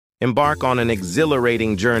Embark on an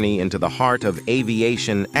exhilarating journey into the heart of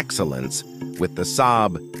aviation excellence with the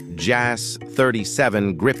Saab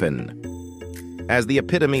JAS-37 Gripen. As the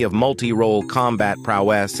epitome of multi-role combat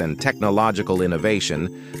prowess and technological innovation,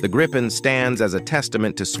 the Gripen stands as a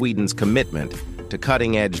testament to Sweden's commitment to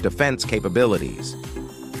cutting-edge defense capabilities.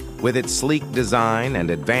 With its sleek design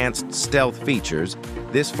and advanced stealth features,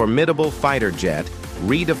 this formidable fighter jet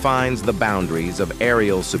redefines the boundaries of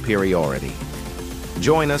aerial superiority.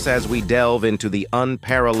 Join us as we delve into the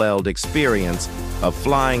unparalleled experience of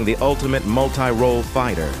flying the ultimate multi-role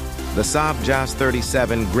fighter, the Saab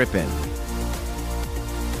JAS-37 Gripen.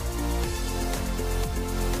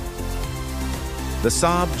 The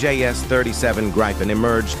Saab JAS-37 Gripen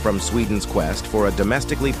emerged from Sweden's quest for a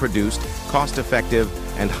domestically produced, cost-effective,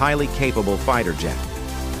 and highly capable fighter jet.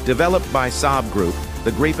 Developed by Saab Group,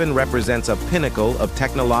 the Gripen represents a pinnacle of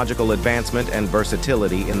technological advancement and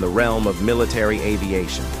versatility in the realm of military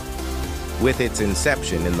aviation. With its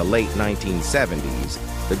inception in the late 1970s,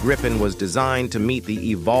 the Gripen was designed to meet the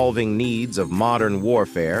evolving needs of modern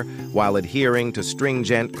warfare while adhering to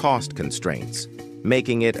stringent cost constraints,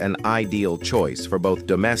 making it an ideal choice for both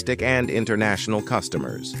domestic and international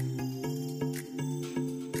customers.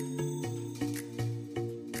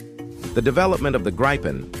 The development of the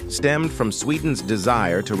Gripen stemmed from Sweden's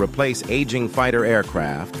desire to replace aging fighter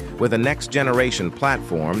aircraft with a next-generation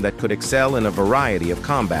platform that could excel in a variety of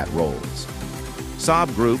combat roles.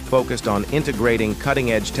 Saab Group focused on integrating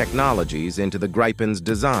cutting-edge technologies into the Gripen's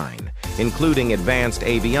design, including advanced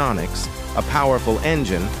avionics, a powerful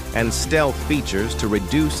engine, and stealth features to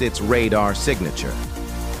reduce its radar signature.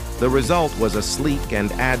 The result was a sleek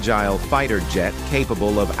and agile fighter jet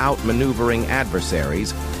capable of outmaneuvering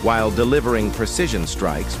adversaries while delivering precision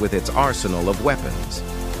strikes with its arsenal of weapons.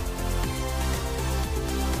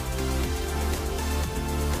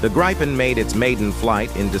 The Gripen made its maiden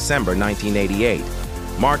flight in December 1988,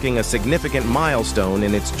 marking a significant milestone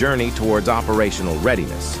in its journey towards operational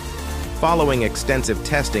readiness. Following extensive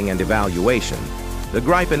testing and evaluation, the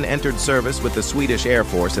Gripen entered service with the Swedish Air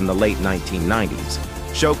Force in the late 1990s,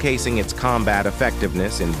 showcasing its combat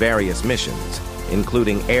effectiveness in various missions,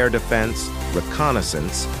 including air defense,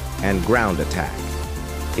 reconnaissance, and ground attack.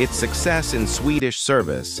 Its success in Swedish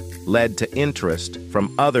service led to interest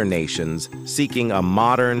from other nations seeking a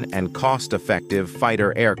modern and cost-effective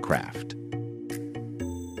fighter aircraft.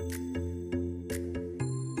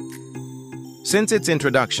 Since its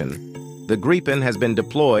introduction, the Gripen has been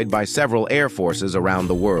deployed by several air forces around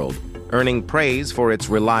the world, earning praise for its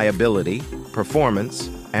reliability, performance,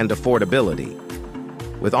 and affordability.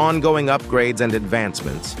 With ongoing upgrades and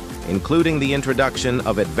advancements, including the introduction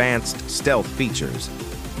of advanced stealth features,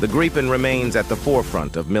 the Gripen remains at the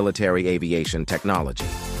forefront of military aviation technology.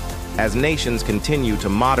 As nations continue to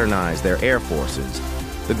modernize their air forces,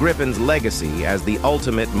 the Gripen's legacy as the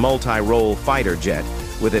ultimate multi-role fighter jet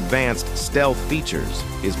with advanced stealth features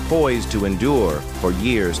is poised to endure for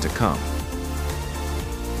years to come.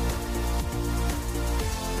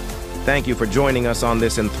 Thank you for joining us on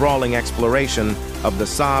this enthralling exploration of the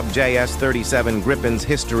Saab JAS-37 Gripen's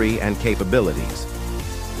history and capabilities.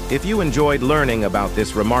 If you enjoyed learning about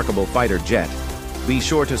this remarkable fighter jet, be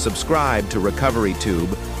sure to subscribe to Recovery Tube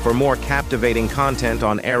for more captivating content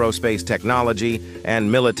on aerospace technology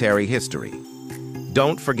and military history.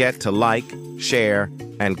 Don't forget to like, share,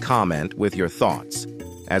 and comment with your thoughts,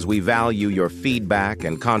 as we value your feedback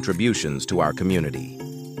and contributions to our community.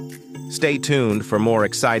 Stay tuned for more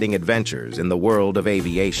exciting adventures in the world of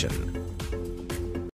aviation.